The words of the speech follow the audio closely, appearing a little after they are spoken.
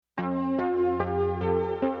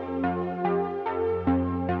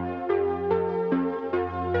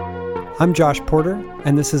I'm Josh Porter,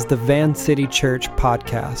 and this is the Van City Church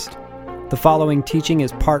podcast. The following teaching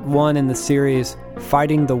is part 1 in the series,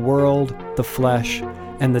 Fighting the World, the Flesh,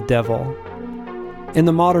 and the Devil. In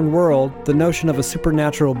the modern world, the notion of a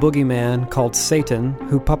supernatural boogeyman called Satan,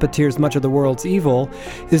 who puppeteers much of the world's evil,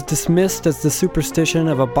 is dismissed as the superstition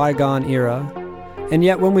of a bygone era. And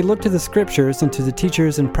yet when we look to the scriptures and to the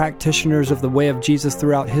teachers and practitioners of the way of Jesus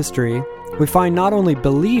throughout history, we find not only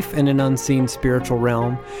belief in an unseen spiritual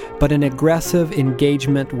realm, but an aggressive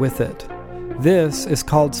engagement with it. This is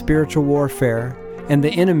called spiritual warfare, and the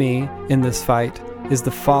enemy in this fight is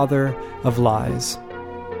the father of lies.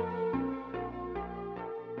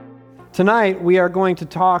 Tonight, we are going to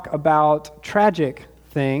talk about tragic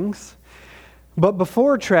things. But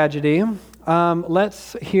before tragedy,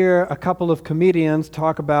 let's hear a couple of comedians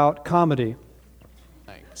talk about comedy.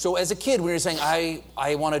 So as a kid, when you were saying,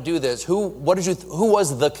 I want to do this, who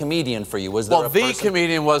was the comedian for you? Was there the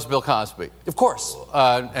comedian was Bill Cosby. Of course.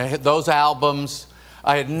 Those albums,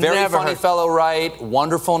 I had Very never funny heard. fellow, right?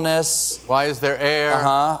 Wonderfulness. Why Is There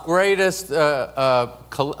Air? Greatest,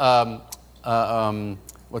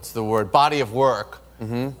 what's the word? Body of work.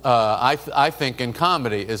 I think in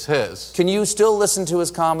comedy is his. Can you still listen to his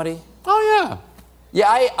comedy? Oh, yeah. Yeah,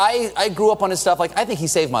 I grew up on his stuff. Like, I think he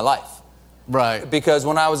saved my life. Right. Because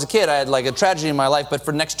when I was a kid, I had like a tragedy in my life, but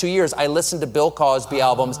for the next 2 years, I listened to Bill Cosby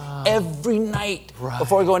albums every night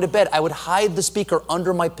before going to bed. I would hide the speaker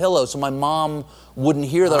under my pillow so my mom wouldn't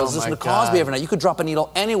hear that I was listening to Cosby every night. You could drop a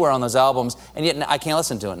needle anywhere on those albums, and yet I can't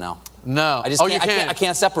listen to it now. No. I just can't. I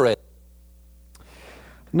can't separate.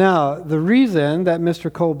 Now, the reason that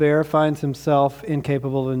Mr. Colbert finds himself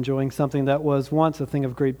incapable of enjoying something that was once a thing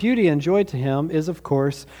of great beauty and joy to him is, of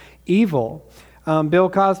course, evil. Bill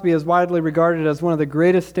Cosby is widely regarded as one of the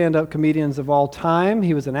greatest stand-up comedians of all time.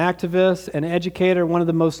 He was an activist, an educator, one of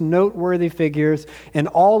the most noteworthy figures in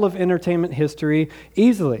all of entertainment history,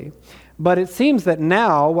 easily. But it seems that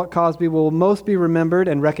now what Cosby will most be remembered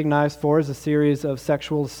and recognized for is a series of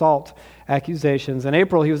sexual assault accusations. In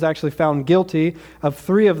April, he was actually found guilty of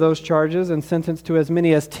 3 of those charges and sentenced to as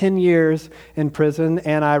many as 10 years in prison.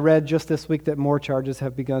 And I read just this week that more charges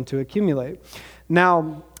have begun to accumulate.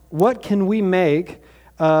 Now, what can we make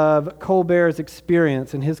of Colbert's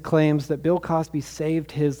experience and his claims that Bill Cosby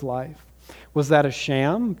saved his life? Was that a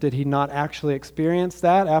sham? Did he not actually experience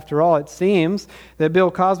that? After all, it seems that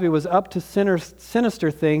Bill Cosby was up to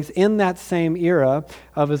sinister things in that same era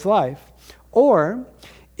of his life. Or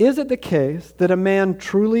is it the case that a man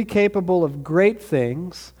truly capable of great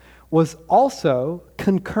things was also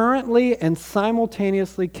concurrently and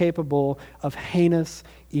simultaneously capable of heinous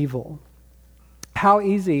evil? How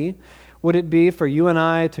easy would it be for you and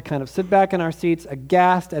I to kind of sit back in our seats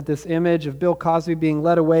aghast at this image of Bill Cosby being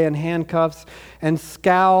led away in handcuffs and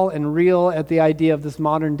scowl and reel at the idea of this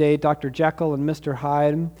modern day Dr. Jekyll and Mr.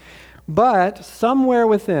 Hyde? But somewhere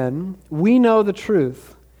within, we know the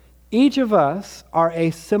truth. Each of us are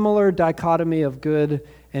a similar dichotomy of good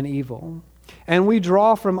and evil. And we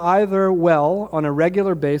draw from either well on a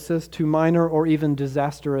regular basis to minor or even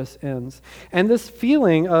disastrous ends. And this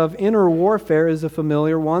feeling of inner warfare is a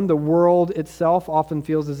familiar one. The world itself often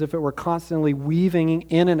feels as if it were constantly weaving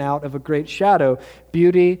in and out of a great shadow,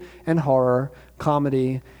 beauty and horror,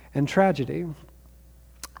 comedy and tragedy.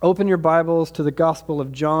 Open your Bibles to the Gospel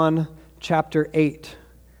of John chapter 8.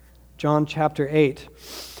 John chapter 8.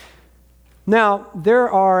 Now, there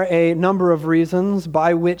are a number of reasons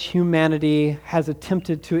by which humanity has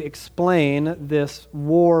attempted to explain this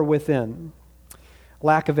war within.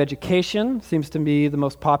 Lack of education seems to be the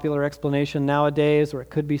most popular explanation nowadays, or it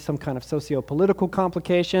could be some kind of socio-political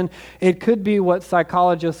complication. It could be what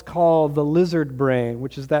psychologists call the lizard brain,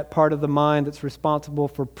 which is that part of the mind that's responsible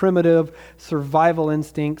for primitive survival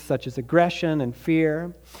instincts such as aggression and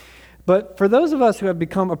fear. But for those of us who have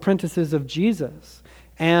become apprentices of Jesus,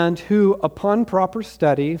 and who, upon proper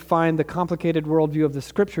study, find the complicated worldview of the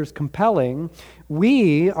Scriptures compelling,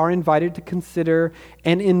 we are invited to consider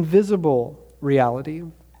an invisible reality,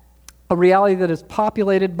 a reality that is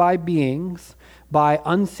populated by beings, by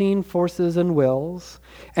unseen forces and wills,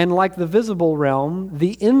 and like the visible realm,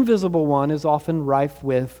 the invisible one is often rife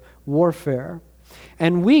with warfare.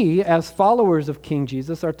 And we, as followers of King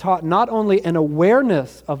Jesus, are taught not only an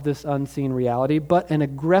awareness of this unseen reality, but an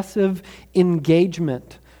aggressive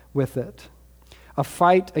engagement with it, a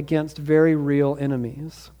fight against very real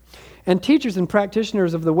enemies. And teachers and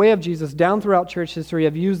practitioners of the way of Jesus down throughout church history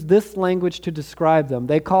have used this language to describe them.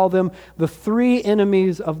 They call them the 3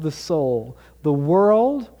 enemies of the soul: the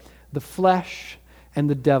world, the flesh, and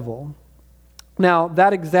the devil. Now,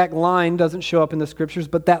 that exact line doesn't show up in the scriptures,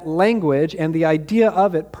 but that language and the idea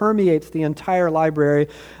of it permeates the entire library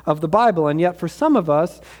of the Bible. And yet, for some of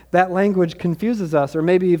us, that language confuses us or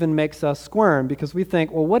maybe even makes us squirm because we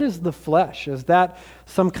think, well, what is the flesh? Is that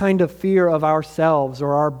some kind of fear of ourselves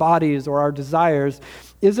or our bodies or our desires?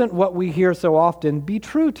 Isn't what we hear so often, be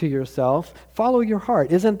true to yourself, follow your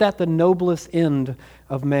heart? Isn't that the noblest end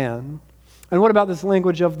of man? And what about this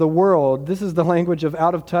language of the world? This is the language of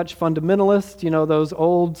out-of-touch fundamentalists, those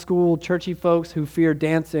old school churchy folks who fear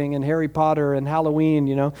dancing and Harry Potter and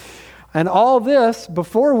Halloween, And all this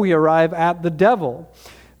before we arrive at the devil,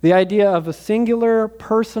 the idea of a singular,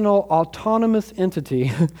 personal, autonomous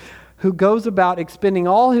entity who goes about expending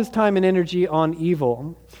all his time and energy on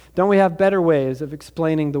evil. Don't we have better ways of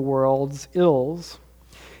explaining the world's ills?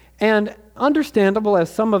 And understandable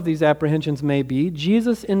as some of these apprehensions may be,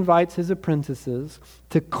 Jesus invites his apprentices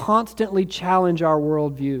to constantly challenge our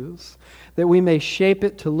worldviews, that we may shape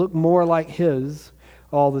it to look more like his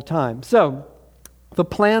all the time. So, the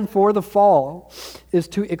plan for the fall is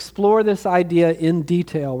to explore this idea in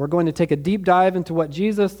detail. We're going to take a deep dive into what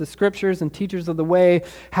Jesus, the scriptures, and teachers of the way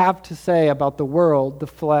have to say about the world, the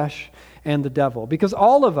flesh, and the devil. Because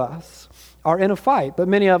all of us are in a fight, but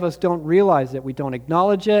many of us don't realize it. We don't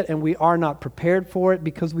acknowledge it, and we are not prepared for it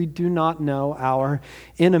because we do not know our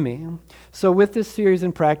enemy. So with this series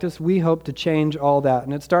in practice, we hope to change all that.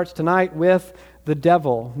 And it starts tonight with the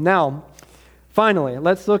devil. Now, finally,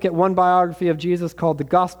 let's look at one biography of Jesus called the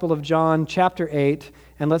Gospel of John, chapter 8,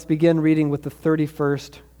 and let's begin reading with the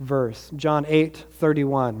 31st verse. John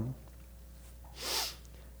 8:31.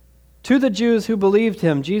 To the Jews who believed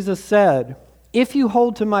him, Jesus said, "If you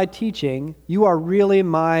hold to my teaching, you are really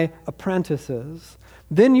my apprentices.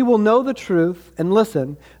 Then you will know the truth, and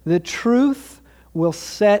listen, the truth will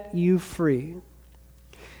set you free."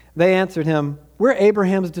 They answered him, "We're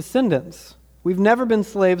Abraham's descendants. We've never been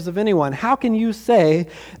slaves of anyone. How can you say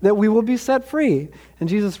that we will be set free?" And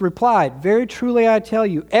Jesus replied, "Very truly I tell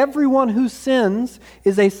you, everyone who sins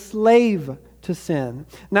is a slave to sin.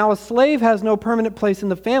 Now a slave has no permanent place in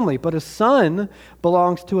the family, but a son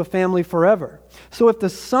belongs to a family forever. So if the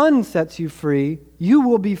Son sets you free, you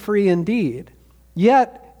will be free indeed.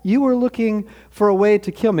 Yet you are looking for a way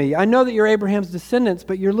to kill me. I know that you're Abraham's descendants,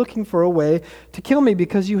 but you're looking for a way to kill me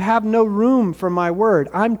because you have no room for my word.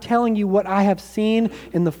 I'm telling you what I have seen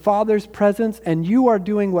in the Father's presence, and you are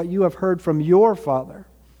doing what you have heard from your father."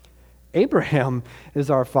 "Abraham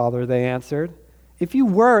is our father," they answered. "If you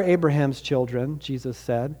were Abraham's children," Jesus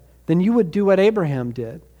said, "then you would do what Abraham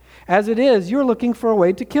did. As it is, you're looking for a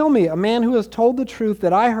way to kill me, a man who has told the truth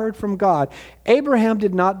that I heard from God. Abraham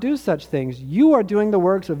did not do such things. You are doing the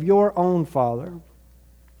works of your own father."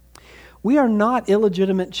 "We are not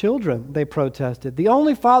illegitimate children," they protested. "The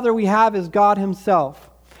only father we have is God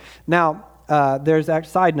himself." Now, there's a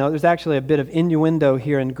side note, there's actually a bit of innuendo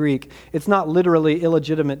here in Greek. It's not literally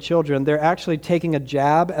illegitimate children. They're actually taking a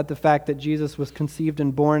jab at the fact that Jesus was conceived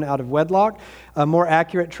and born out of wedlock. A more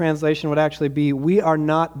accurate translation would actually be, "We are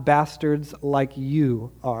not bastards like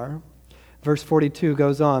you are." Verse 42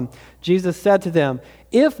 goes on. Jesus said to them,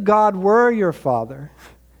 "If God were your father,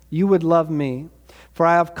 you would love me. For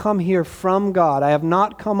I have come here from God. I have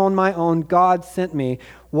not come on my own. God sent me.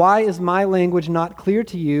 Why is my language not clear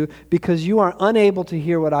to you? Because you are unable to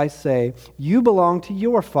hear what I say. You belong to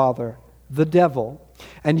your father, the devil,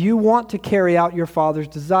 and you want to carry out your father's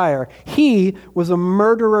desire. He was a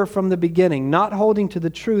murderer from the beginning, not holding to the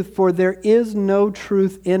truth, for there is no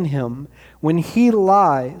truth in him. When he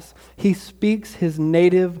lies, he speaks his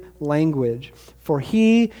native language, for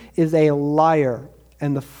he is a liar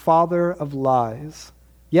and the father of lies.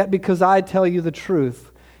 Yet because I tell you the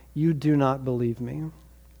truth, you do not believe me."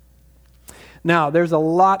 Now, there's a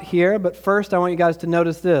lot here, but first I want you guys to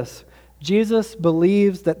notice this. Jesus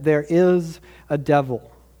believes that there is a devil.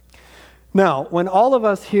 Now, when all of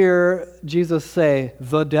us hear Jesus say,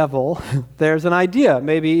 "the devil," there's an idea,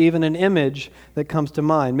 maybe even an image that comes to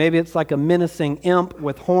mind. Maybe it's like a menacing imp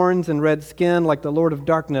with horns and red skin, like the Lord of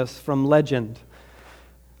Darkness from Legend.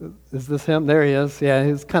 Is this him? There he is. Yeah,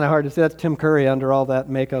 he's kind of hard to see. That's Tim Curry under all that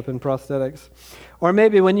makeup and prosthetics. Or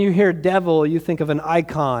maybe when you hear devil, you think of an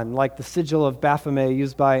icon, like the sigil of Baphomet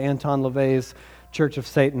used by Anton LaVey's Church of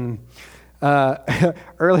Satan.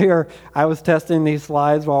 Earlier, I was testing these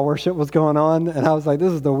slides while worship was going on, and I was like,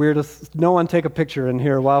 this is the weirdest. No one take a picture in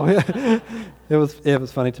here while we... It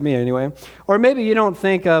was funny to me anyway. Or maybe you don't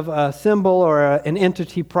think of a symbol or an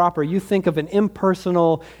entity proper. You think of an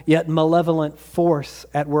impersonal yet malevolent force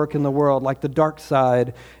at work in the world, like the dark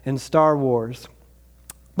side in Star Wars.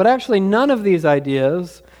 But actually, none of these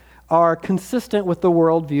ideas are consistent with the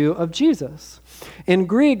worldview of Jesus. In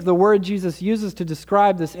Greek, the word Jesus uses to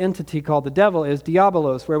describe this entity called the devil is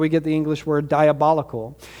diabolos, where we get the English word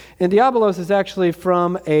diabolical. And diabolos is actually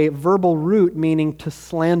from a verbal root meaning to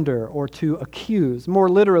slander or to accuse. More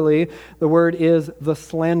literally, the word is the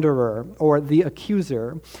slanderer or the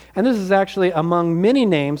accuser. And this is actually among many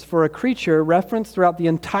names for a creature referenced throughout the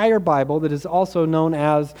entire Bible that is also known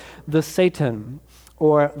as the Satan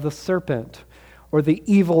or the serpent or the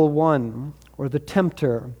evil one or the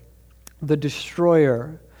tempter, the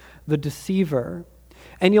destroyer, the deceiver.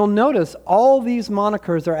 And you'll notice all these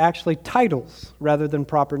monikers are actually titles rather than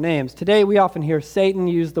proper names. Today we often hear Satan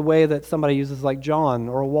used the way that somebody uses like John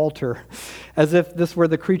or Walter, as if this were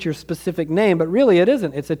the creature's specific name, but really it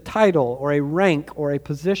isn't. It's a title or a rank or a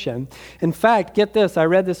position. In fact, get this, I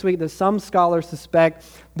read this week that some scholars suspect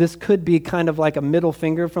this could be kind of like a middle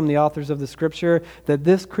finger from the authors of the scripture, that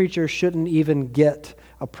this creature shouldn't even get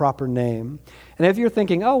a proper name. And if you're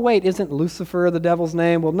thinking, oh wait, isn't Lucifer the devil's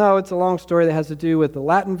name? Well, no, it's a long story that has to do with the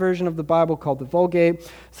Latin version of the Bible called the Vulgate,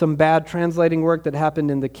 some bad translating work that happened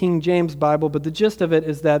in the King James Bible, but the gist of it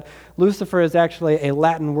is that Lucifer is actually a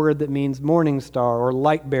Latin word that means morning star or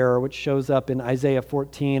light bearer, which shows up in Isaiah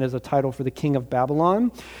 14 as a title for the king of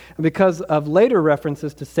Babylon. And because of later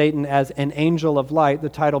references to Satan as an angel of light, the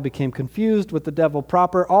title became confused with the devil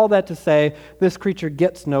proper. All that to say, this creature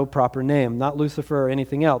gets no proper name, not Lucifer or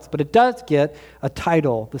anything else, but it does get a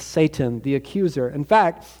title, the Satan, the accuser. In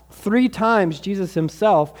fact, 3 times Jesus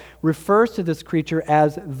himself refers to this creature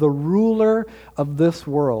as the ruler of this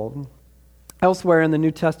world. Elsewhere in the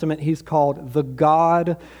New Testament, he's called the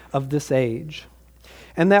God of this age.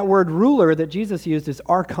 And that word ruler that Jesus used is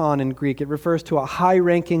archon in Greek. It refers to a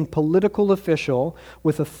high-ranking political official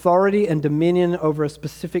with authority and dominion over a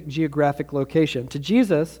specific geographic location. To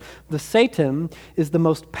Jesus, the Satan is the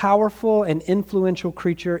most powerful and influential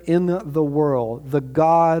creature in the world, the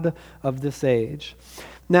God of this age.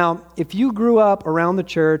 Now, if you grew up around the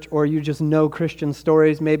church or you just know Christian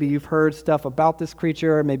stories, maybe you've heard stuff about this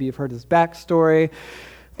creature, maybe you've heard his backstory.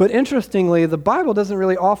 But interestingly, the Bible doesn't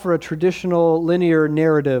really offer a traditional linear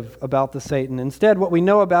narrative about the Satan. Instead, what we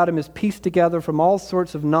know about him is pieced together from all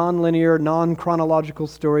sorts of non-linear, non-chronological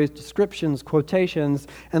stories, descriptions, quotations,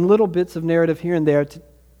 and little bits of narrative here and there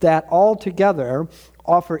that all together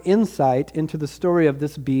offer insight into the story of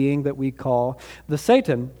this being that we call the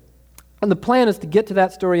Satan. And the plan is to get to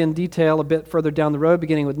that story in detail a bit further down the road,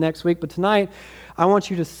 beginning with next week. But tonight, I want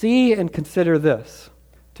you to see and consider this.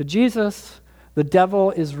 To Jesus, the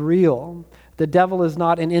devil is real. The devil is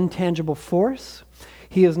not an intangible force.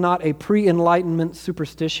 He is not a pre-enlightenment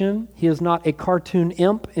superstition. He is not a cartoon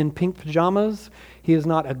imp in pink pajamas. He is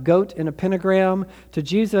not a goat in a pentagram. To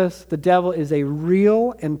Jesus, the devil is a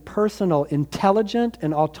real and personal, intelligent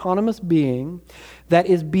and autonomous being that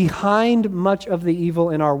is behind much of the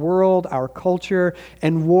evil in our world, our culture,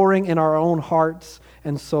 and warring in our own hearts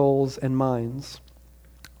and souls and minds.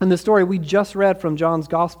 In the story we just read from John's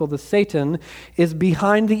Gospel, the Satan is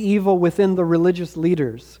behind the evil within the religious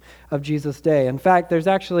leaders of Jesus' day. In fact, there's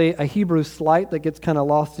actually a Hebrew slight that gets kind of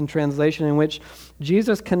lost in translation in which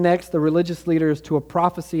Jesus connects the religious leaders to a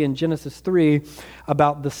prophecy in Genesis 3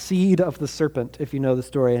 about the seed of the serpent, if you know the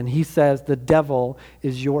story. And he says, the devil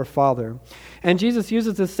is your father. And Jesus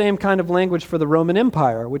uses the same kind of language for the Roman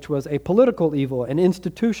Empire, which was a political evil, an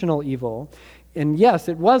institutional evil. And yes,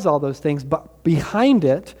 it was all those things, but behind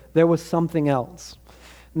it, there was something else.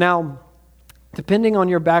 Now, depending on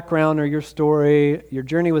your background or your story, your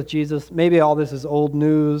journey with Jesus, maybe all this is old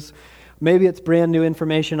news. Maybe it's brand new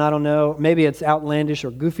information, I don't know. Maybe it's outlandish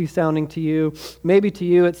or goofy sounding to you. Maybe to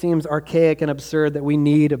you it seems archaic and absurd that we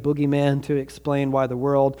need a boogeyman to explain why the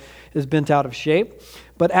world is bent out of shape.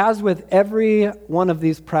 But as with every one of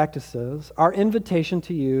these practices, our invitation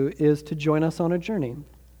to you is to join us on a journey.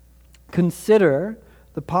 Consider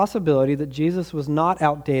the possibility that Jesus was not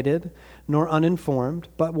outdated nor uninformed,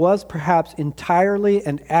 but was perhaps entirely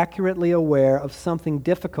and accurately aware of something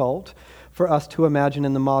difficult for us to imagine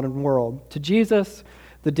in the modern world. To Jesus,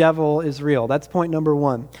 the devil is real. That's point number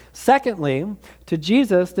 1. Secondly, to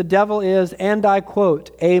Jesus, the devil is, and I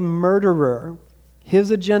quote, a murderer.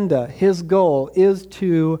 His agenda, his goal is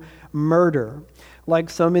to murder.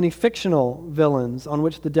 Like so many fictional villains on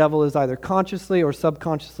which the devil is either consciously or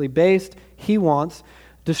subconsciously based, he wants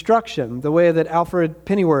destruction. The way that Alfred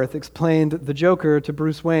Pennyworth explained the Joker to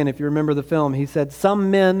Bruce Wayne, if you remember the film, he said,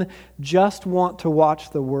 some men just want to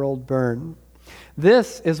watch the world burn.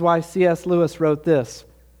 This is why C.S. Lewis wrote this.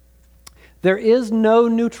 There is no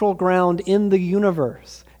neutral ground in the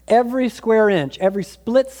universe. Every square inch, every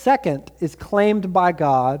split second is claimed by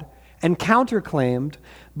God and counterclaimed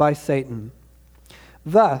by Satan.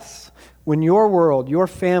 Thus, when your world, your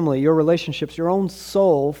family, your relationships, your own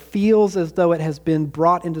soul feels as though it has been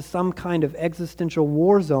brought into some kind of existential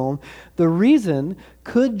war zone, the reason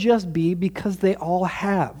could just be because they all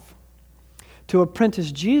have. To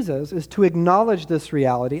apprentice Jesus is to acknowledge this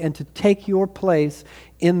reality and to take your place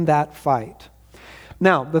in that fight.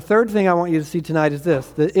 Now, the third thing I want you to see tonight is this,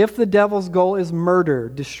 that if the devil's goal is murder,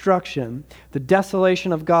 destruction, the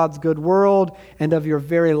desolation of God's good world, and of your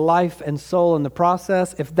very life and soul in the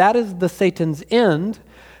process, if that is the Satan's end,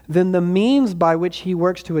 then the means by which he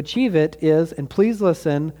works to achieve it is, and please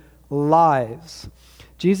listen, lies.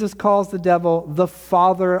 Jesus calls the devil the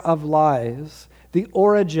father of lies, the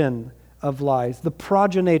origin of lies, the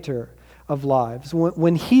progenitor of lies.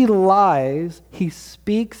 When he lies, he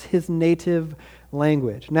speaks his native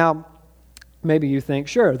language. Now, maybe you think,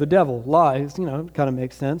 sure, the devil lies, it kind of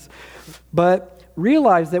makes sense. But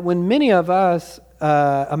realize that when many of us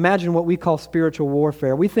imagine what we call spiritual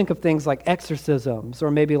warfare, we think of things like exorcisms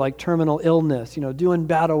or maybe like terminal illness, doing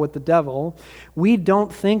battle with the devil. We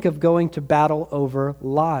don't think of going to battle over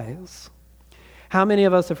lies. How many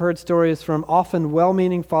of us have heard stories from often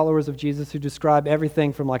well-meaning followers of Jesus who describe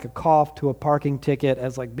everything from like a cough to a parking ticket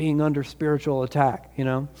as like being under spiritual attack,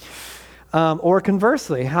 Or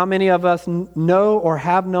conversely, how many of us know or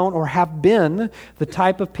have known or have been the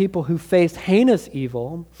type of people who face heinous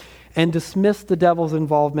evil and dismiss the devil's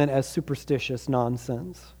involvement as superstitious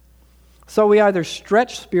nonsense? So we either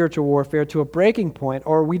stretch spiritual warfare to a breaking point,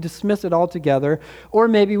 or we dismiss it altogether, or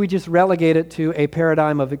maybe we just relegate it to a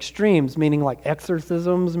paradigm of extremes, meaning like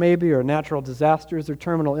exorcisms maybe, or natural disasters, or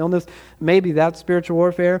terminal illness. Maybe that's spiritual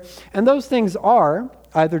warfare. And those things are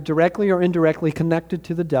either directly or indirectly connected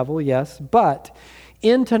to the devil, yes, but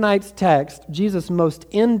in tonight's text, Jesus' most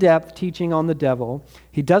in-depth teaching on the devil,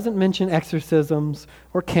 he doesn't mention exorcisms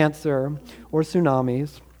or cancer or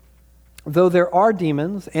tsunamis. Though there are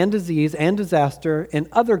demons and disease and disaster in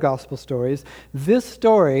other gospel stories, this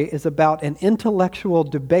story is about an intellectual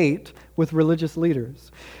debate with religious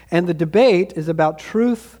leaders. And the debate is about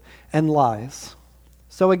truth and lies.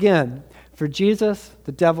 So again, for Jesus,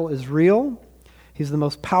 the devil is real. He's the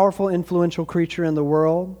most powerful, influential creature in the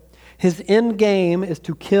world. His end game is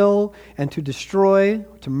to kill and to destroy,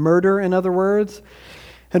 to murder, in other words.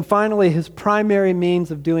 And finally, his primary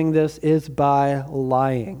means of doing this is by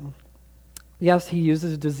lying. Yes, he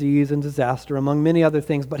uses disease and disaster, among many other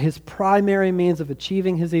things, but his primary means of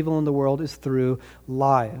achieving his evil in the world is through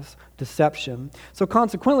lies, deception. So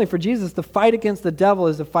consequently, for Jesus, the fight against the devil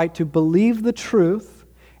is a fight to believe the truth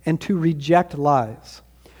and to reject lies.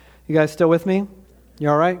 You guys still with me? You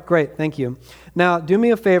all right? Great, thank you. Now, do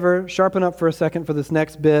me a favor, sharpen up for a second for this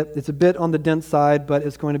next bit. It's a bit on the dense side, but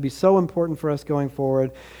it's going to be so important for us going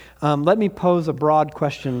forward. Let me pose a broad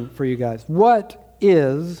question for you guys. What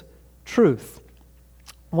is truth?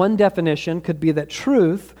 One definition could be that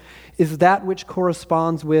truth is that which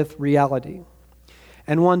corresponds with reality.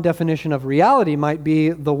 And one definition of reality might be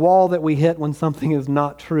the wall that we hit when something is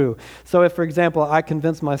not true. So if, for example, I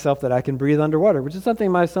convince myself that I can breathe underwater, which is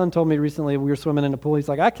something my son told me recently. We were swimming in a pool. He's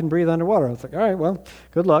like, I can breathe underwater. I was like, all right, well,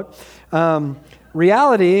 good luck.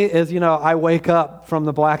 Reality is, I wake up from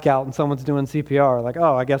the blackout and someone's doing CPR. Like,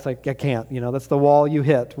 oh, I guess I can't. That's the wall you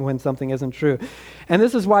hit when something isn't true. And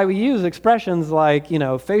this is why we use expressions like,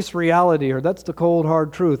 face reality, or that's the cold,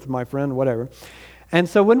 hard truth, my friend, whatever. And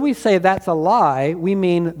so when we say that's a lie, we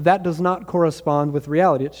mean that does not correspond with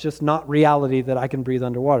reality. It's just not reality that I can breathe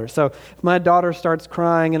underwater. So if my daughter starts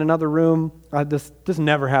crying in another room, this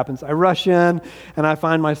never happens. I rush in and I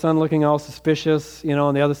find my son looking all suspicious,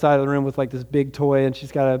 on the other side of the room with like this big toy, and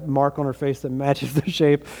she's got a mark on her face that matches the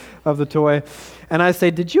shape of the toy. And I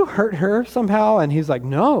say, did you hurt her somehow? And he's like,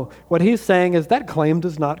 no. What he's saying is that claim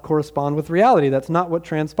does not correspond with reality. That's not what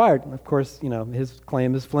transpired. And of course, his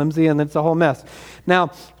claim is flimsy and it's a whole mess.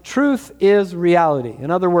 Now, truth is reality.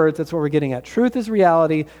 In other words, that's what we're getting at. Truth is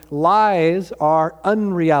reality. Lies are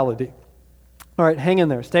unreality. All right, hang in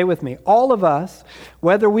there. Stay with me. All of us,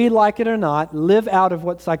 whether we like it or not, live out of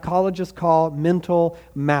what psychologists call mental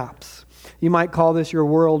maps. You might call this your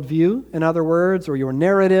worldview, in other words, or your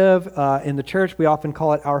narrative. In the church, we often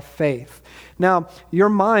call it our faith. Now, your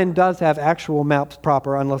mind does have actual maps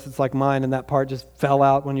proper, unless it's like mine and that part just fell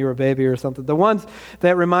out when you were a baby or something. The ones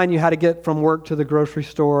that remind you how to get from work to the grocery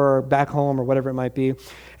store or back home or whatever it might be.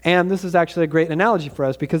 And this is actually a great analogy for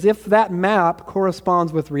us, because if that map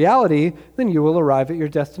corresponds with reality, then you will arrive at your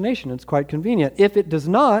destination. It's quite convenient. If it does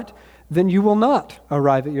not, then you will not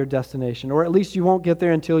arrive at your destination, or at least you won't get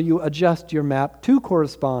there until you adjust your map to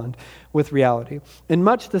correspond with reality. In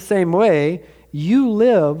much the same way, you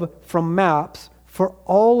live from maps for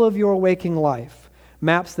all of your waking life.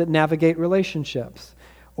 Maps that navigate relationships,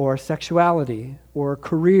 or sexuality, or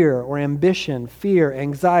career, or ambition, fear,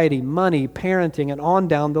 anxiety, money, parenting, and on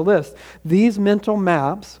down the list. These mental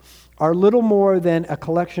maps are little more than a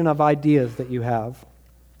collection of ideas that you have.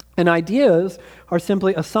 And ideas are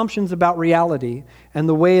simply assumptions about reality and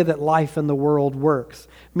the way that life and the world works.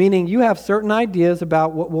 Meaning you have certain ideas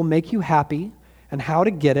about what will make you happy and how to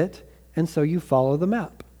get it, and so you follow the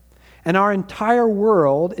map. And our entire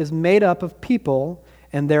world is made up of people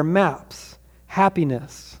and their maps.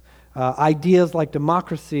 Happiness, ideas like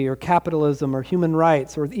democracy or capitalism or human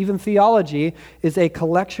rights or even theology is a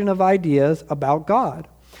collection of ideas about God.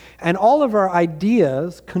 And all of our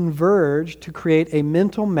ideas converge to create a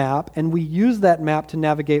mental map, and we use that map to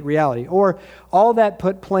navigate reality. Or, all that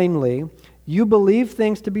put plainly, you believe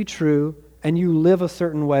things to be true, and you live a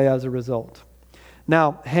certain way as a result.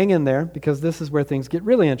 Now, hang in there, because this is where things get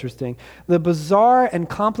really interesting. The bizarre and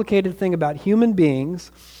complicated thing about human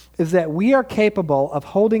beings is that we are capable of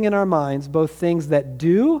holding in our minds both things that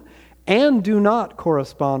do and do not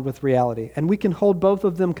correspond with reality. And we can hold both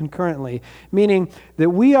of them concurrently, meaning that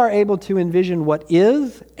we are able to envision what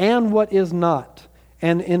is and what is not,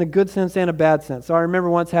 and in a good sense and a bad sense. So I remember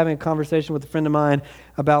once having a conversation with a friend of mine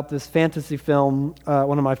about this fantasy film,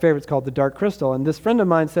 one of my favorites called The Dark Crystal, and this friend of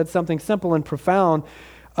mine said something simple and profound,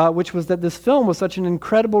 which was that this film was such an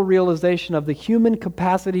incredible realization of the human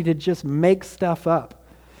capacity to just make stuff up.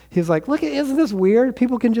 He's like, look, isn't this weird?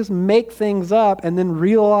 People can just make things up and then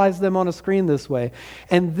realize them on a screen this way.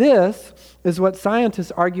 And this is what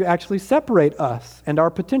scientists argue actually separate us and our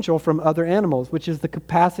potential from other animals, which is the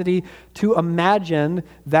capacity to imagine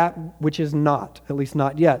that which is not, at least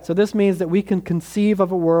not yet. So this means that we can conceive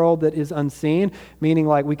of a world that is unseen, meaning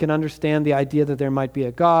like we can understand the idea that there might be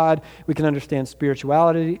a God, we can understand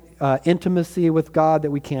spirituality, intimacy with God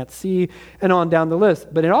that we can't see, and on down the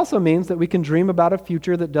list. But it also means that we can dream about a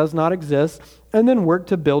future that does not exist and then work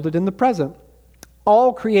to build it in the present.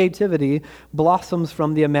 All creativity blossoms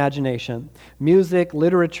from the imagination. Music,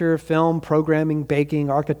 literature, film, programming,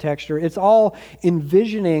 baking, architecture, it's all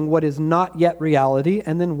envisioning what is not yet reality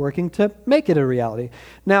and then working to make it a reality.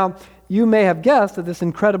 Now, you may have guessed that this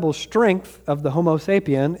incredible strength of the Homo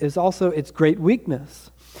sapien is also its great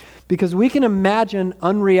weakness. Because we can imagine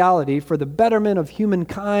unreality for the betterment of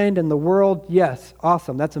humankind and the world. Yes,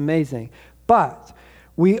 awesome, that's amazing. But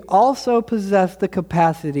we also possess the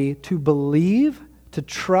capacity to believe, to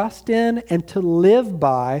trust in, and to live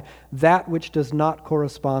by that which does not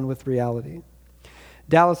correspond with reality.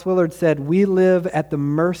 Dallas Willard said, we live at the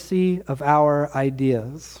mercy of our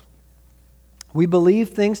ideas. We believe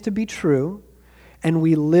things to be true, and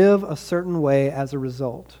we live a certain way as a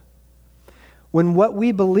result. When what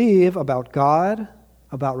we believe about God,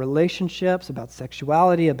 about relationships, about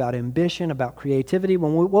sexuality, about ambition, about creativity,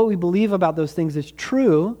 what we believe about those things is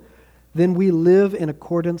true, then we live in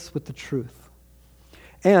accordance with the truth.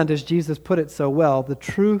 And as Jesus put it so well, the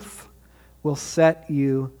truth will set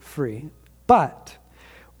you free. But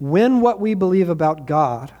when what we believe about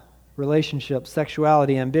God, relationships,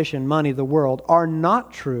 sexuality, ambition, money, the world, are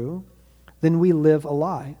not true, then we live a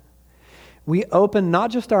lie. We open not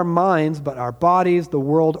just our minds, but our bodies, the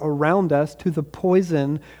world around us, to the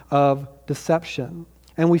poison of deception.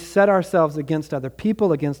 And we set ourselves against other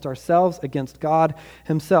people, against ourselves, against God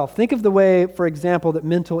himself. Think of the way, for example, that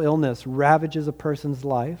mental illness ravages a person's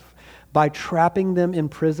life by trapping them in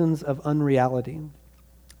prisons of unreality.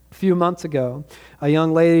 A few months ago, a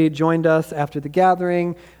young lady joined us after the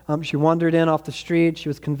gathering. She wandered in off the street. She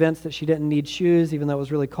was convinced that she didn't need shoes, even though it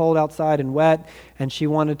was really cold outside and wet, and she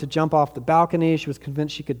wanted to jump off the balcony. She was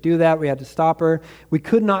convinced she could do that. We had to stop her. We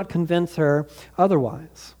could not convince her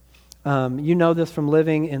otherwise. You know this from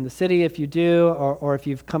living in the city if you do, or if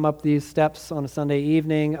you've come up these steps on a Sunday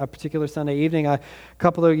evening, a particular Sunday evening. A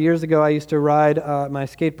couple of years ago, I used to ride my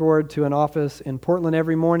skateboard to an office in Portland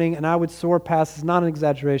every morning, and I would soar past, it's not an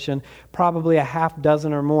exaggeration, probably a half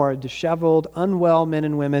dozen or more disheveled, unwell men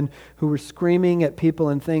and women who were screaming at people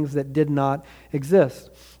and things that did not exist.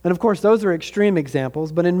 And of course, those are extreme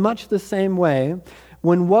examples, but in much the same way,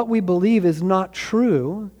 when what we believe is not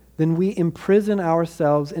true, then we imprison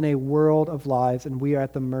ourselves in a world of lies, and we are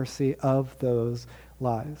at the mercy of those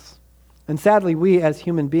lies. And sadly, we as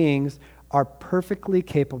human beings are perfectly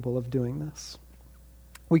capable of doing this.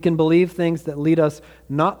 We can believe things that lead us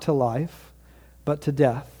not to life, but to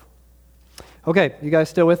death. Okay, you guys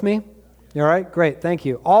still with me? You all right? Great, thank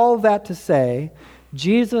you. All that to say,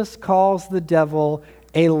 Jesus calls the devil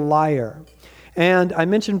a liar. And I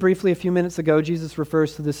mentioned briefly a few minutes ago, Jesus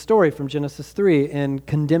refers to this story from Genesis 3 in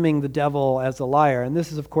condemning the devil as a liar. And this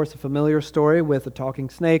is, of course, a familiar story with a talking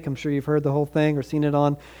snake. I'm sure you've heard the whole thing or seen it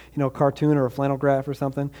on, a cartoon or a flannel graph or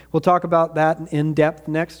something. We'll talk about that in depth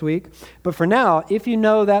next week. But for now, if you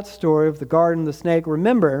know that story of the garden, the snake,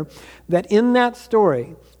 remember that in that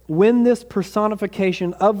story, when this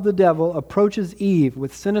personification of the devil approaches Eve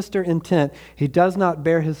with sinister intent, he does not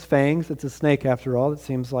bare his fangs. It's a snake after all. It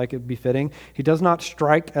seems like it'd be fitting. He does not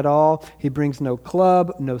strike at all. He brings no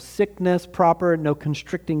club, no sickness proper, no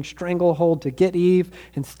constricting stranglehold to get Eve.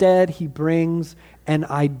 Instead, he brings an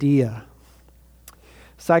idea.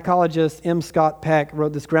 Psychologist M. Scott Peck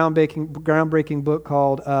wrote this groundbreaking book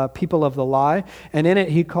called People of the Lie, and in it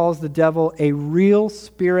he calls the devil a real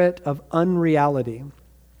spirit of unreality.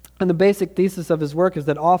 And the basic thesis of his work is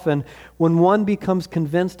that often when one becomes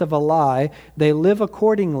convinced of a lie, they live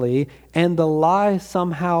accordingly, and the lie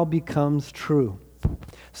somehow becomes true.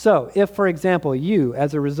 So, if, for example, you,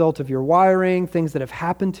 as a result of your wiring, things that have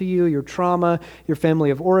happened to you, your trauma, your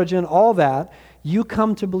family of origin, all that, you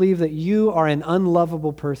come to believe that you are an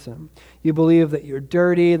unlovable person. You believe that you're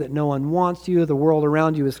dirty, that no one wants you, the world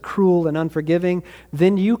around you is cruel and unforgiving,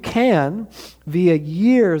 then you can, via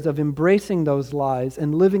years of embracing those lies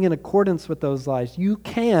and living in accordance with those lies, you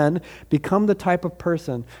can become the type of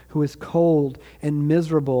person who is cold and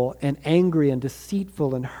miserable and angry and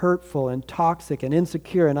deceitful and hurtful and toxic and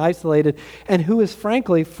insecure and isolated, and who is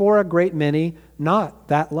frankly, for a great many, not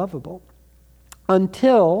that lovable.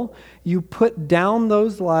 Until you put down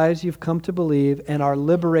those lies you've come to believe and are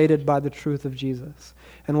liberated by the truth of Jesus.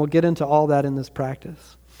 And we'll get into all that in this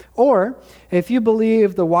practice. Or, if you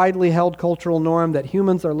believe the widely held cultural norm that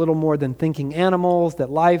humans are little more than thinking animals, that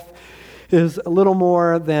life is a little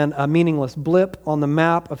more than a meaningless blip on the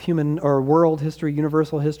map of human or world history,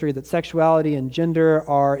 universal history, that sexuality and gender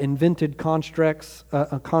are invented constructs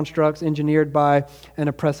engineered by an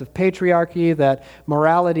oppressive patriarchy, that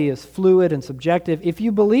morality is fluid and subjective. If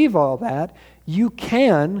you believe all that, you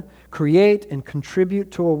can create and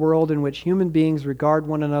contribute to a world in which human beings regard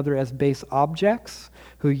one another as base objects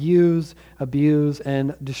who use, abuse,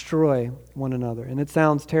 and destroy one another. And it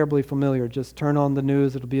sounds terribly familiar. Just turn on the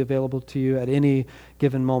news. It'll be available to you at any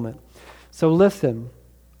given moment. So listen,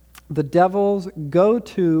 the devil's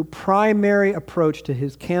go-to primary approach to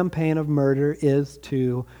his campaign of murder is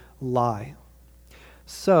to lie.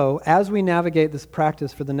 So, as we navigate this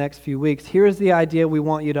practice for the next few weeks, here's the idea we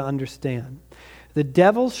want you to understand. The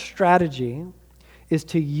devil's strategy is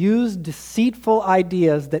to use deceitful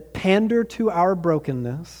ideas that pander to our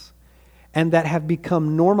brokenness and that have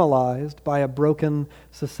become normalized by a broken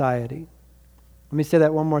society. Let me say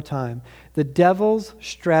that one more time. The devil's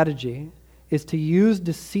strategy is to use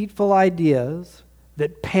deceitful ideas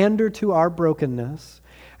that pander to our brokenness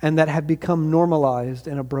and that have become normalized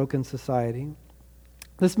in a broken society.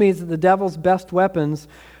 This means that the devil's best weapons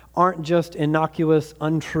aren't just innocuous,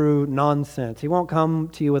 untrue nonsense. He won't come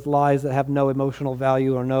to you with lies that have no emotional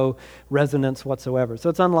value or no resonance whatsoever. So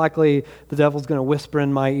it's unlikely the devil's going to whisper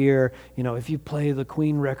in my ear, if you play the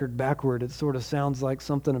Queen record backward, it sort of sounds like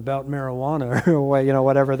something about marijuana or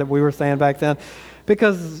whatever that we were saying back then.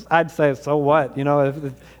 Because I'd say, so what?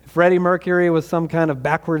 If Freddie Mercury was some kind of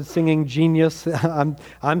backwards singing genius,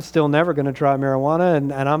 I'm still never going to try marijuana,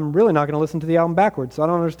 and I'm really not going to listen to the album backwards. So I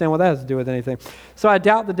don't understand what that has to do with anything. So I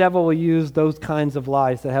doubt the devil will use those kinds of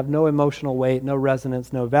lies that have no emotional weight, no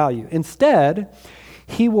resonance, no value. Instead,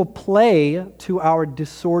 he will play to our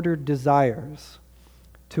disordered desires,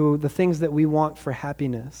 to the things that we want for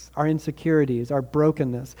happiness, our insecurities, our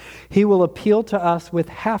brokenness. He will appeal to us with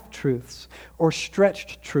half-truths or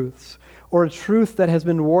stretched truths, or a truth that has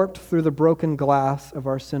been warped through the broken glass of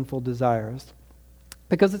our sinful desires.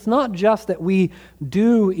 Because it's not just that we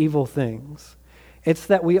do evil things, it's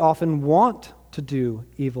that we often want to do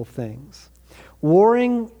evil things.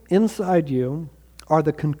 Warring inside you are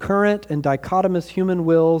the concurrent and dichotomous human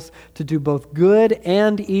wills to do both good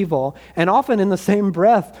and evil, and often in the same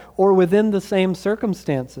breath or within the same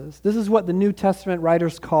circumstances. This is what the New Testament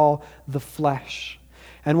writers call the flesh.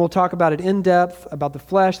 And we'll talk about it in depth, about the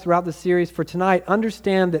flesh throughout the series. For tonight,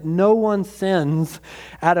 understand that no one sins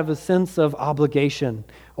out of a sense of obligation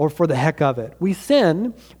or for the heck of it. We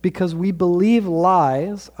sin because we believe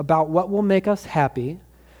lies about what will make us happy,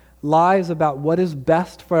 lies about what is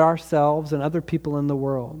best for ourselves and other people in the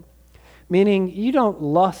world. Meaning, you don't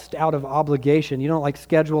lust out of obligation. You don't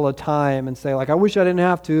schedule a time and say I wish I didn't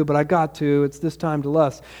have to, but I got to. It's this time to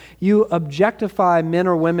lust. You objectify men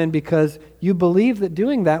or women because you believe that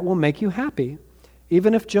doing that will make you happy,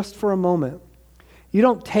 even if just for a moment. You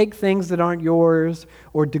don't take things that aren't yours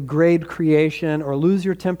or degrade creation or lose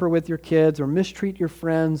your temper with your kids or mistreat your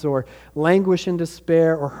friends or languish in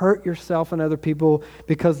despair or hurt yourself and other people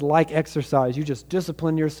because, like exercise, you just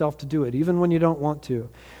discipline yourself to do it even when you don't want to.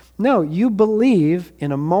 No, you believe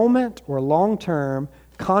in a moment or long term,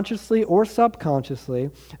 consciously or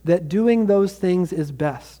subconsciously, that doing those things is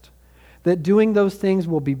best, that doing those things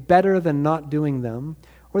will be better than not doing them,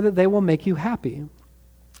 or that they will make you happy.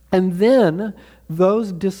 And then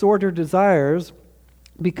those disordered desires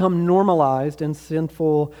become normalized in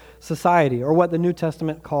sinful society, or what the New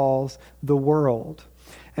Testament calls the world.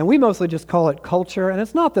 And we mostly just call it culture, and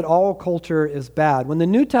it's not that all culture is bad. When the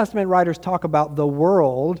New Testament writers talk about the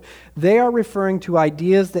world, they are referring to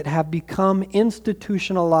ideas that have become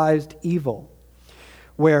institutionalized evil,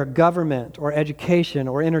 where government or education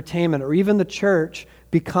or entertainment or even the church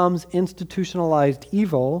becomes institutionalized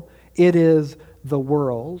evil. It is the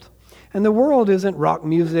world. And the world isn't rock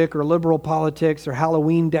music or liberal politics or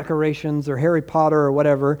Halloween decorations or Harry Potter or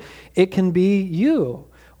whatever. It can be you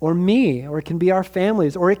or me, or it can be our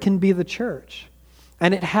families, or it can be the church.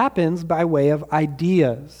 And it happens by way of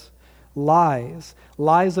ideas, lies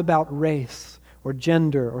about race or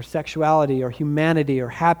gender or sexuality or humanity or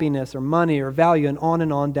happiness or money or value, and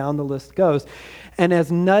on down the list goes. And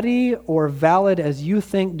as nutty or valid as you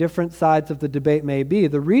think different sides of the debate may be,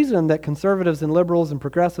 the reason that conservatives and liberals and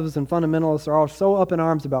progressives and fundamentalists are all so up in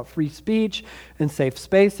arms about free speech and safe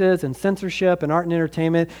spaces and censorship and art and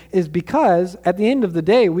entertainment is because at the end of the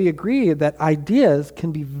day, we agree that ideas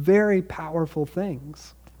can be very powerful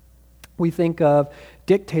things. We think of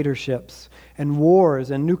dictatorships and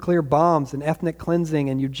wars and nuclear bombs and ethnic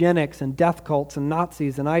cleansing and eugenics and death cults and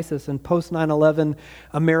Nazis and ISIS and post-9/11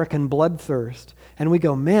 American bloodthirst. And we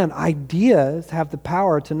go, man, ideas have the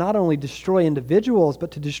power to not only destroy individuals,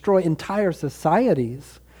 but to destroy entire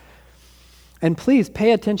societies. And please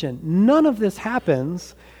pay attention. None of this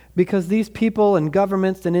happens because these people and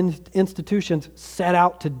governments and institutions set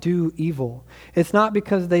out to do evil. It's not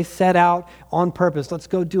because they set out on purpose, let's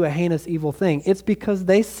go do a heinous evil thing. It's because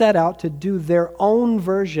they set out to do their own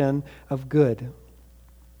version of good.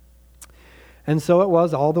 And so it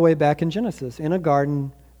was all the way back in Genesis, in a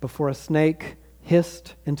garden, before a snake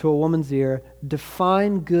hissed into a woman's ear,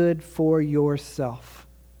 define good for yourself.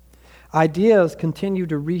 Ideas continue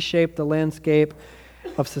to reshape the landscape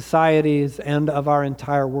of societies and of our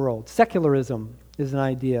entire world. Secularism is an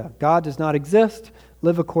idea. God does not exist,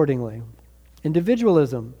 live accordingly.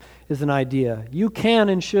 Individualism is an idea. You can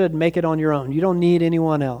and should make it on your own. You don't need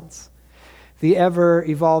anyone else. The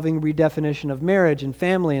ever-evolving redefinition of marriage and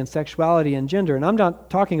family and sexuality and gender, and I'm not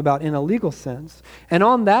talking about in a legal sense. And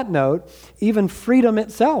on that note, even freedom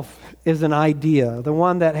itself is an idea, the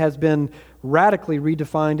one that has been radically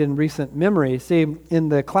redefined in recent memory. See, in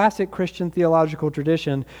the classic Christian theological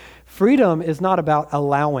tradition, freedom is not about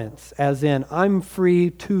allowance, as in, I'm free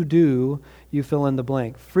to do, you fill in the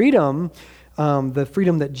blank. Freedom, the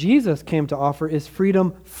freedom that Jesus came to offer, is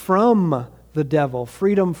freedom from the devil,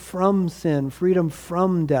 freedom from sin, freedom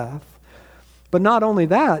from death. But not only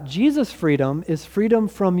that, Jesus' freedom is freedom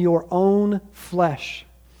from your own flesh,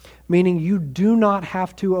 meaning you do not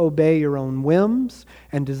have to obey your own whims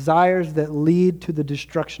and desires that lead to the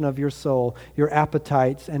destruction of your soul, your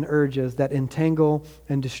appetites and urges that entangle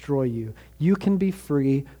and destroy you. You can be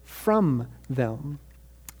free from them.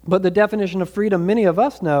 But the definition of freedom many of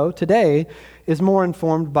us know today is more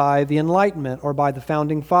informed by the Enlightenment or by the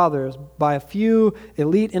Founding Fathers, by a few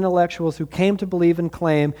elite intellectuals who came to believe and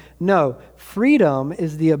claim, no, freedom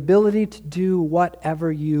is the ability to do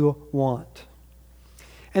whatever you want.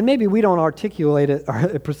 And maybe we don't articulate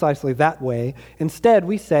it precisely that way. Instead,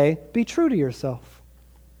 we say, be true to yourself.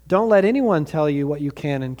 Don't let anyone tell you what you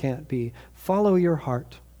can and can't be. Follow your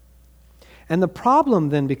heart. And the problem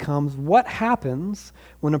then becomes, what happens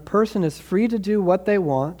when a person is free to do what they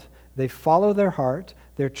want, they follow their heart,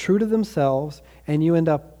 they're true to themselves, and you end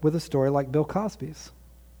up with a story like Bill Cosby's?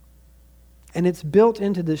 And it's built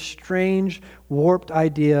into this strange, warped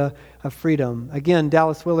idea of freedom. Again,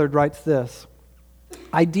 Dallas Willard writes this: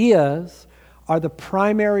 ideas are the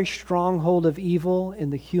primary stronghold of evil in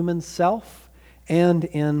the human self and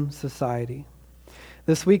in society.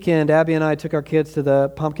 This weekend, Abby and I took our kids to the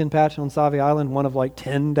pumpkin patch on Sauvie Island, one of like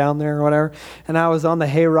 10 down there or whatever. And I was on the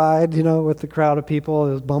hayride, with the crowd of people.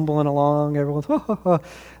 It was bumbling along. Everyone's,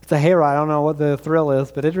 it's a hayride. I don't know what the thrill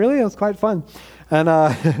is, but it really is quite fun. And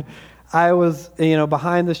I was,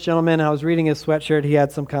 behind this gentleman, and I was reading his sweatshirt. He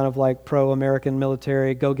had some kind of like pro-American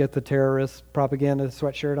military, go get the terrorists propaganda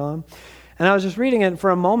sweatshirt on. And I was just reading it, and for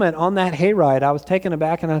a moment on that hayride, I was taken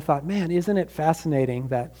aback, and I thought, man, isn't it fascinating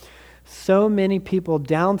that So many people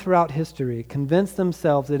down throughout history convince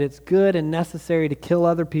themselves that it's good and necessary to kill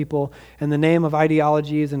other people in the name of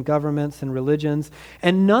ideologies and governments and religions.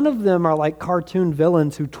 And none of them are like cartoon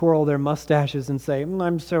villains who twirl their mustaches and say,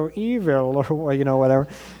 I'm so evil, or whatever.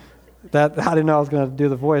 That I didn't know I was going to do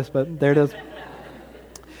the voice, but there it is.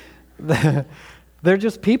 They're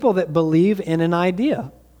just people that believe in an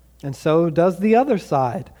idea. And so does the other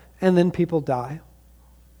side. And then people die.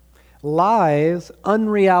 Lies,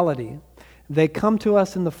 unreality, they come to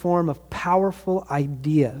us in the form of powerful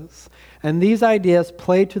ideas. And these ideas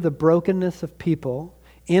play to the brokenness of people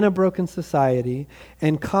in a broken society,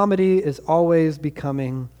 and comedy is always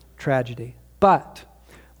becoming tragedy. But,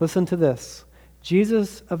 listen to this,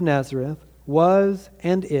 Jesus of Nazareth was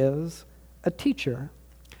and is a teacher,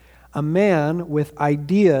 a man with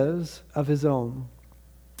ideas of his own.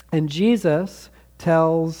 And Jesus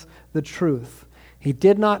tells the truth. He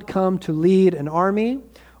did not come to lead an army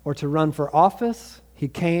or to run for office. He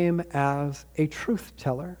came as a truth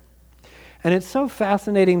teller. And it's so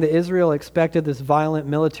fascinating that Israel expected this violent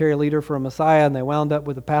military leader for a Messiah, and they wound up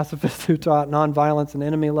with a pacifist who taught nonviolence and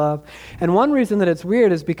enemy love. And one reason that it's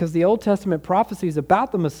weird is because the Old Testament prophecies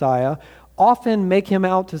about the Messiah often make him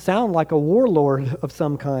out to sound like a warlord of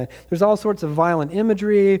some kind. There's all sorts of violent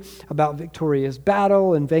imagery about victorious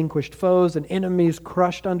battle and vanquished foes and enemies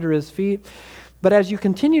crushed under his feet. But as you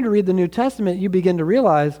continue to read the New Testament, you begin to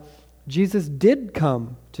realize Jesus did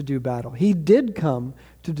come to do battle. He did come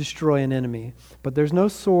to destroy an enemy. But there's no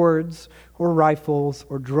swords or rifles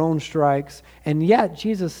or drone strikes. And yet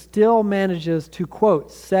Jesus still manages to,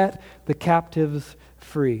 quote, set the captives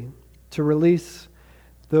free, to release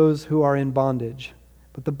those who are in bondage.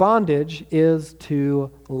 But the bondage is to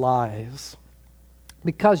lies.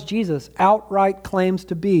 Because Jesus outright claims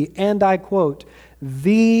to be, and I quote,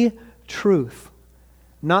 the truth.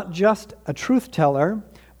 Not just a truth teller,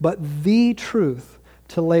 but the truth,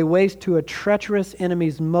 to lay waste to a treacherous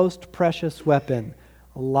enemy's most precious weapon,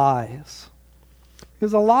 lies.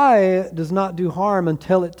 Because a lie does not do harm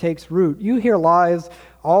until it takes root. You hear lies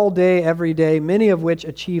all day, every day, many of which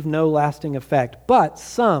achieve no lasting effect. But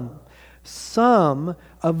some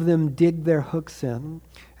of them dig their hooks in,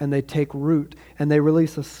 and they take root, and they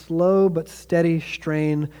release a slow but steady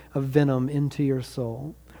strain of venom into your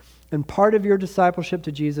soul. And part of your discipleship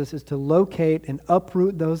to Jesus is to locate and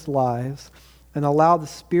uproot those lies and allow the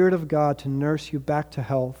Spirit of God to nurse you back to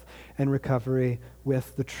health and recovery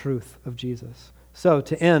with the truth of Jesus. So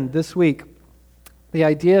to end this week, the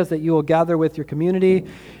idea is that you will gather with your community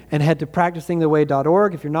and head to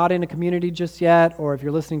practicingtheway.org. If you're not in a community just yet, or if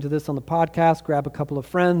you're listening to this on the podcast, grab a couple of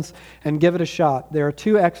friends and give it a shot. There are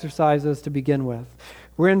 2 exercises to begin with.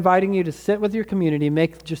 We're inviting you to sit with your community,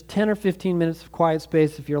 make just 10 or 15 minutes of quiet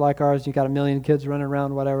space. If you're like ours, you got a million kids running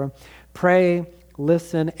around, whatever. Pray,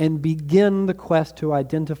 listen, and begin the quest to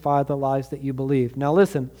identify the lies that you believe. Now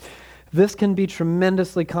listen, this can be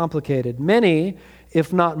tremendously complicated. Many,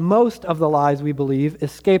 if not most, of the lies we believe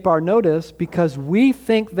escape our notice because we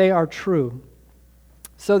think they are true.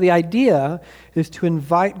 So the idea is to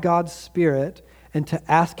invite God's Spirit and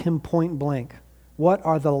to ask Him point blank, what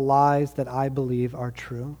are the lies that I believe are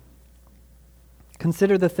true?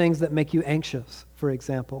 Consider the things that make you anxious, for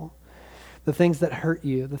example. The things that hurt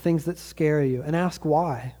you, the things that scare you, and ask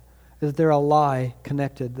why. Is there a lie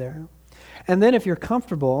connected there? And then if you're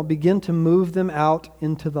comfortable, begin to move them out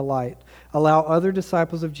into the light. Allow other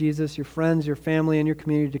disciples of Jesus, your friends, your family, and your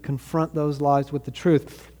community to confront those lies with the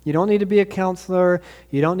truth. You don't need to be a counselor.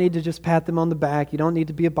 You don't need to just pat them on the back. You don't need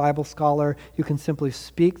to be a Bible scholar. You can simply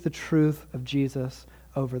speak the truth of Jesus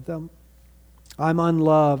over them. I'm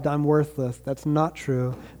unloved. I'm worthless. That's not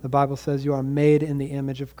true. The Bible says you are made in the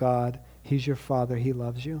image of God. He's your Father. He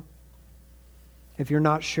loves you. If you're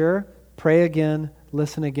not sure, pray again,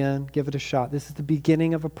 listen again, give it a shot. This is the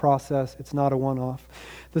beginning of a process. It's not a one-off.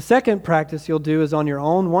 The second practice you'll do is on your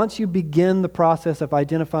own. Once you begin the process of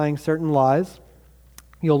identifying certain lies,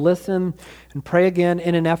 you'll listen and pray again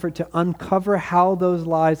in an effort to uncover how those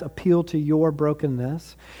lies appeal to your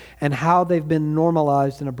brokenness and how they've been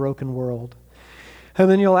normalized in a broken world. And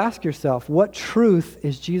then you'll ask yourself, what truth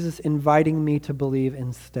is Jesus inviting me to believe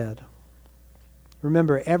instead?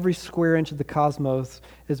 Remember, every square inch of the cosmos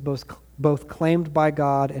is both claimed by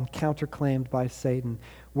God and counterclaimed by Satan.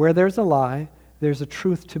 Where there's a lie, there's a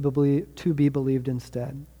truth to be believed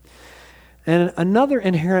instead. And another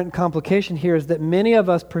inherent complication here is that many of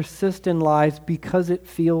us persist in lies because it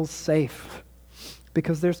feels safe,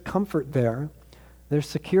 because there's comfort there, there's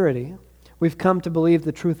security. We've come to believe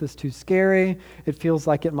the truth is too scary, it feels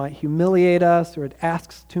like it might humiliate us, or it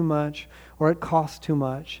asks too much, or it costs too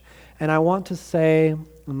much. And I want to say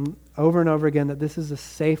over and over again that this is a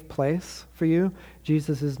safe place for you.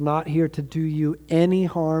 Jesus is not here to do you any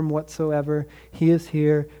harm whatsoever. He is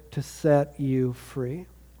here to set you free.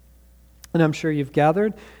 And I'm sure you've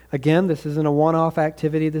gathered. Again, this isn't a one-off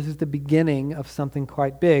activity. This is the beginning of something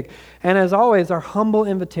quite big. And as always, our humble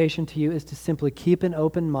invitation to you is to simply keep an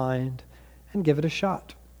open mind and give it a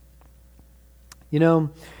shot. You know,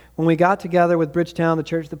 when we got together with Bridgetown, the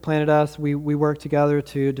church that planted us, we worked together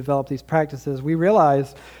to develop these practices. We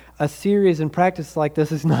realized a series and practice like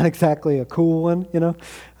this is not exactly a cool one, you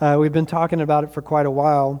know. We've been talking about it for quite a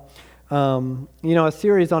while. You know, a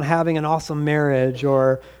series on having an awesome marriage,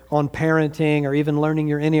 or on parenting, or even learning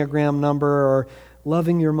your Enneagram number, or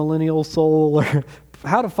loving your millennial soul, or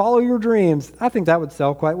how to follow your dreams. I think that would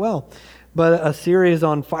sell quite well. But a series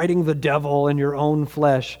on fighting the devil in your own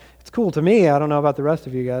flesh, it's cool to me. I don't know about the rest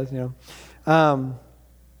of you guys, you know.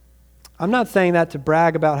 I'm not saying that to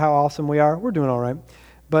brag about how awesome we are. We're doing all right.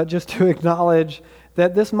 But just to acknowledge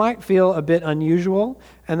that this might feel a bit unusual,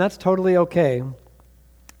 and that's totally okay.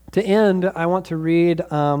 To end, I want to read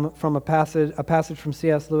from a passage from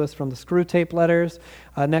C.S. Lewis from the Screwtape Letters.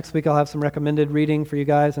 Next week I'll have some recommended reading for you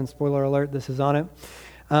guys, and spoiler alert, this is on it,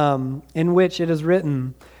 in which it is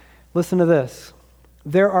written, listen to this,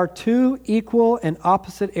 there are two equal and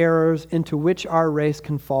opposite errors into which our race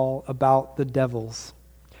can fall about the devils.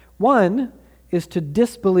 One is to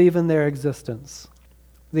disbelieve in their existence.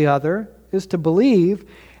 The other is to believe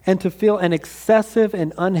and to feel an excessive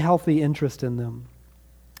and unhealthy interest in them.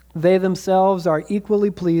 They themselves are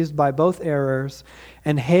equally pleased by both errors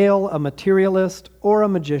and hail a materialist or a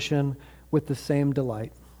magician with the same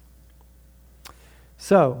delight.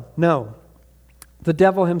 So, no, the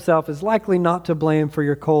devil himself is likely not to blame for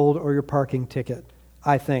your cold or your parking ticket,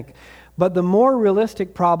 I think. But the more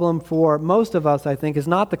realistic problem for most of us, I think, is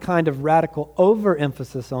not the kind of radical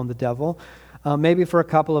overemphasis on the devil, maybe for a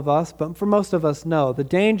couple of us, but for most of us, no. The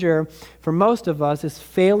danger for most of us is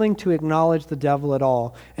failing to acknowledge the devil at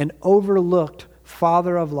all, an overlooked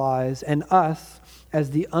father of lies, and us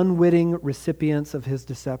as the unwitting recipients of his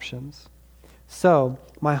deceptions. So,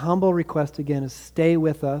 my humble request again is stay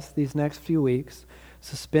with us these next few weeks,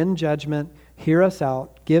 suspend judgment, hear us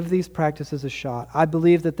out, give these practices a shot. I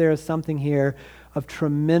believe that there is something here of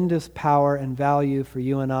tremendous power and value for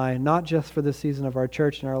you and I, not just for the season of our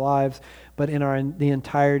church and our lives, but in the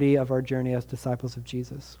entirety of our journey as disciples of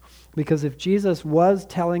Jesus. Because if Jesus was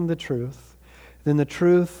telling the truth, then the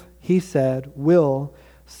truth, he said, will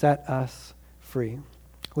set us free.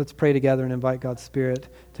 Let's pray together and invite God's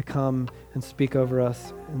Spirit to come and speak over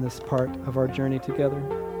us in this part of our journey together.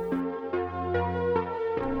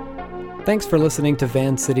 Thanks for listening to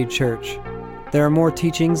Van City Church. There are more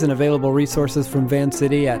teachings and available resources from Van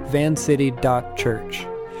City at vancity.church.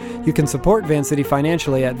 You can support Van City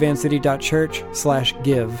financially at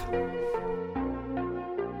vancity.church/give.